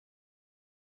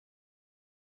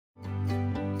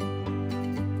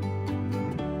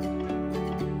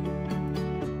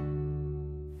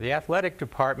The athletic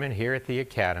department here at the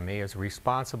Academy is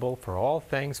responsible for all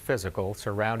things physical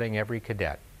surrounding every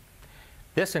cadet.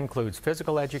 This includes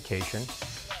physical education,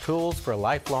 tools for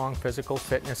lifelong physical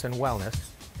fitness and wellness,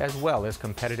 as well as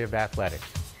competitive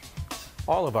athletics.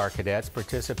 All of our cadets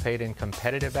participate in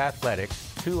competitive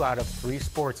athletics 2 out of 3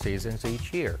 sports seasons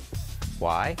each year.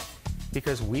 Why?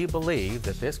 Because we believe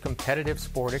that this competitive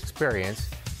sport experience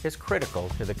is critical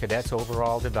to the cadets'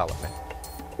 overall development.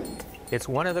 It's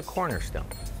one of the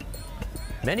cornerstones.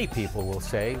 Many people will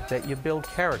say that you build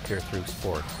character through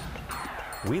sports.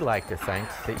 We like to think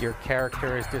that your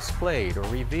character is displayed or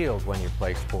revealed when you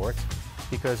play sports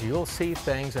because you'll see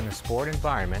things in a sport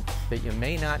environment that you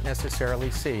may not necessarily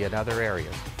see in other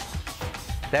areas.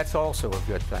 That's also a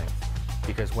good thing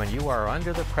because when you are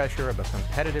under the pressure of a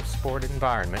competitive sport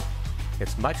environment,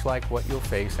 it's much like what you'll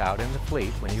face out in the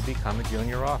fleet when you become a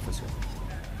junior officer.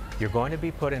 You're going to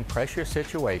be put in pressure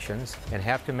situations and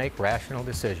have to make rational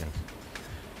decisions.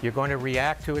 You're going to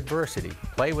react to adversity,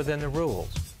 play within the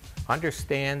rules,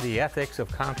 understand the ethics of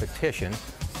competition,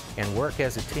 and work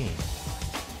as a team.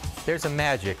 There's a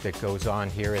magic that goes on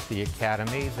here at the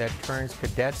Academy that turns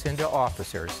cadets into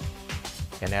officers,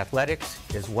 and athletics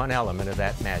is one element of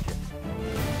that magic.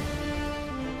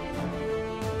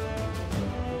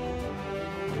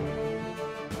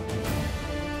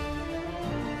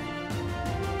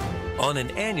 On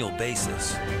an annual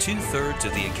basis, 2/3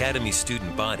 of the Academy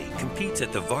student body competes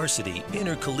at the varsity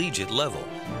intercollegiate level.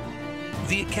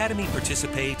 The Academy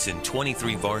participates in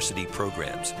 23 varsity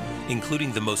programs,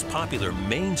 including the most popular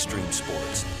mainstream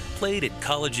sports played at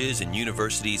colleges and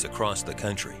universities across the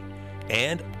country,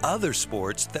 and other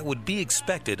sports that would be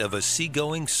expected of a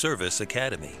seagoing service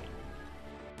academy.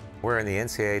 We're in the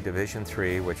NCAA Division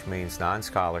III, which means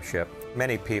non-scholarship.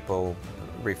 Many people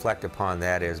reflect upon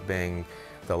that as being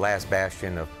the last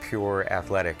bastion of pure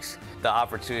athletics. The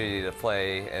opportunity to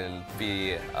play and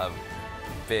be a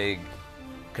big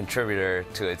contributor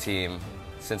to a team,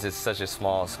 since it's such a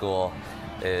small school,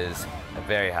 is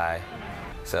very high.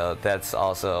 So that's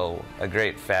also a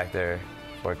great factor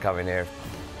for coming here.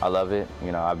 I love it.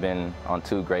 You know, I've been on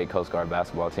 2 great Coast Guard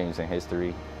basketball teams in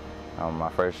history. My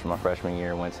freshman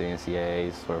year went to the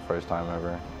NCAAs for the first time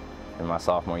ever. And my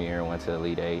sophomore year went to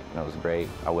Elite 8, and it was great.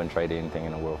 I wouldn't trade anything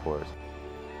in the world for it.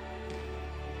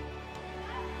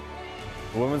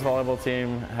 The women's volleyball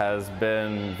team has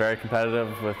been very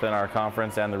competitive within our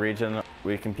conference and the region.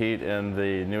 We compete in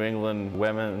the New England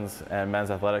Women's and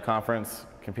Men's Athletic Conference,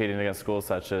 competing against schools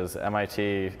such as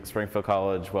MIT, Springfield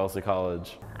College, Wellesley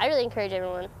College. I really encourage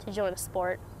everyone to join a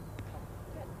sport.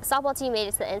 The softball team made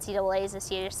it to the NCAAs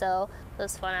this year, so it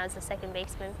was fun as a second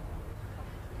baseman.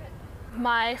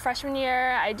 My freshman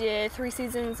year, I did 3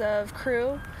 seasons of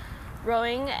crew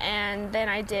rowing, and then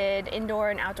I did indoor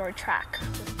and outdoor track.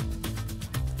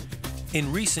 In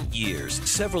recent years,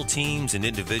 several teams and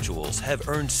individuals have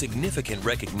earned significant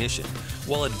recognition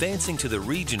while advancing to the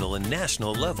regional and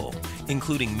national level,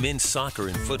 including men's soccer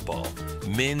and football,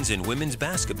 men's and women's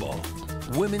basketball,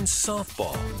 women's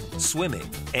softball, swimming,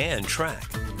 and track.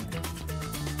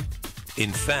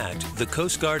 In fact, the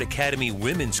Coast Guard Academy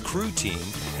women's crew team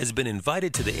has been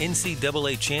invited to the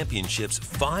NCAA championships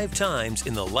 5 times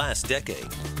in the last decade.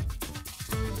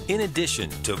 In addition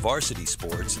to varsity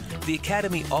sports, the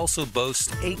Academy also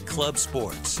boasts 8 club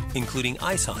sports, including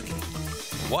ice hockey,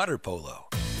 water polo,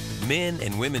 men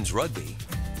and women's rugby,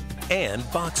 and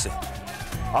boxing.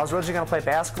 I was originally going to play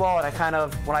basketball,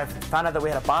 and when I found out that we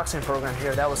had a boxing program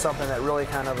here, that was something that really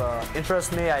kind of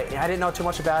interested me. I didn't know too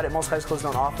much about it. Most high schools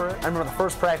don't offer it. I remember the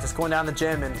first practice, going down to the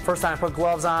gym, and first time I put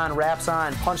gloves on, wraps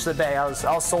on, punched the bay. I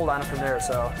was sold on it from there.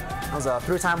 So I was a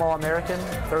 3-time All-American,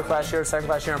 3rd class year, 2nd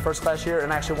class year, and 1st class year,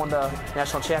 and I actually won the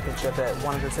national championship at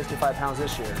 165 pounds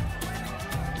this year.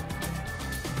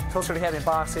 Coast Guard Academy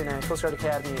boxing and Coast Guard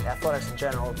Academy athletics in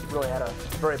general really had a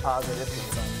very positive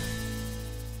influence on me.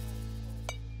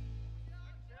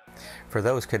 For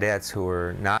those cadets who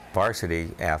are not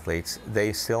varsity athletes,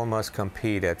 they still must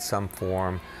compete at some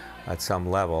form, at some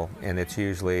level, and it's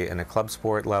usually in a club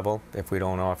sport level, if we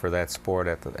don't offer that sport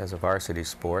as a varsity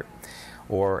sport,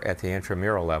 or at the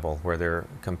intramural level, where they're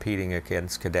competing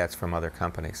against cadets from other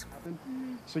companies.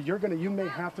 So you may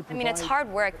have to provide... I mean, it's hard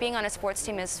work. Being on a sports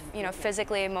team is,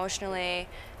 physically, emotionally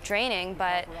draining,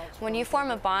 but when you form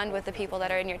a bond with the people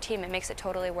that are in your team, it makes it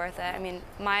totally worth it. I mean,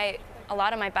 a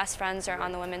lot of my best friends are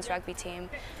on the women's rugby team,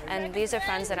 and these are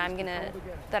friends that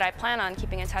I plan on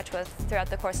keeping in touch with throughout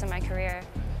the course of my career.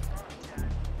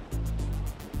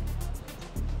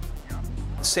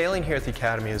 Sailing here at the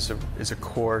Academy is a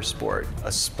core sport,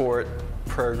 a sport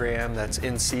program that's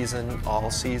in season,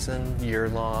 all season, year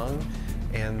long,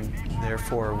 and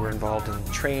therefore we're involved in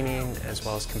training as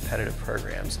well as competitive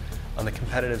programs. On the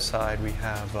competitive side, we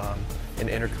have an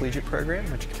intercollegiate program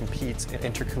which competes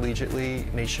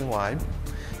intercollegiately nationwide,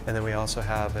 and then we also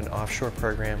have an offshore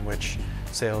program which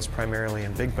sails primarily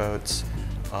in big boats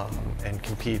and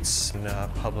competes in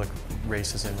public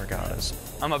races and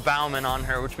regattas. I'm a bowman on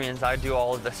her, which means I do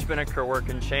all of the spinnaker work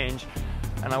and change,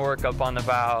 and I work up on the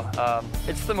bow.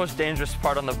 It's the most dangerous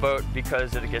part on the boat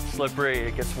because it gets slippery,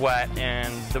 it gets wet,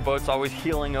 and the boat's always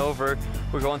heeling over.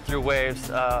 We're going through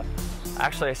waves.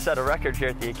 Actually, I set a record here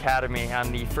at the Academy.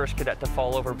 I'm the first cadet to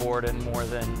fall overboard in more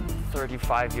than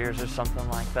 35 years or something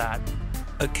like that.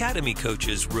 Academy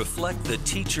coaches reflect the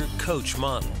teacher-coach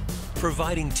model,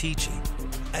 providing teaching,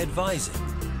 advising,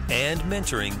 and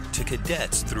mentoring to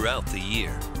cadets throughout the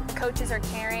year. Coaches are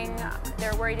caring.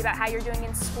 They're worried about how you're doing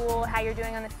in school, how you're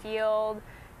doing on the field,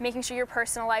 making sure your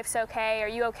personal life's okay. Are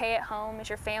you okay at home? Is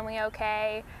your family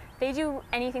okay? They do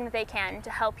anything that they can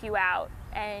to help you out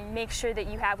and make sure that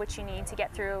you have what you need to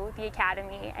get through the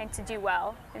academy and to do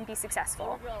well and be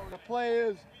successful. The play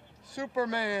is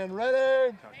Superman.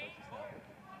 Ready?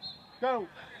 Go.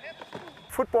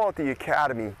 Football at the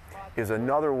Academy is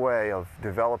another way of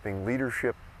developing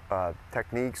leadership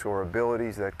techniques or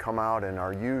abilities that come out and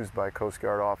are used by Coast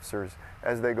Guard officers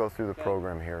as they go through the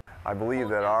program here. I believe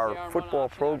that our football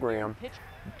program,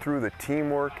 through the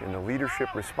teamwork and the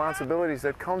leadership responsibilities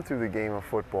that come through the game of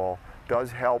football,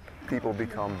 does help people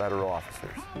become better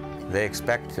officers. They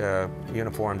expect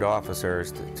uniformed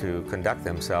officers to conduct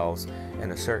themselves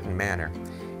in a certain manner,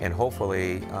 and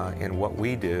hopefully in what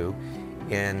we do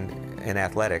in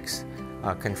athletics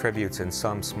contributes in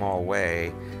some small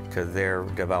way to their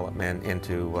development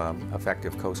into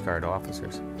effective Coast Guard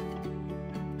officers.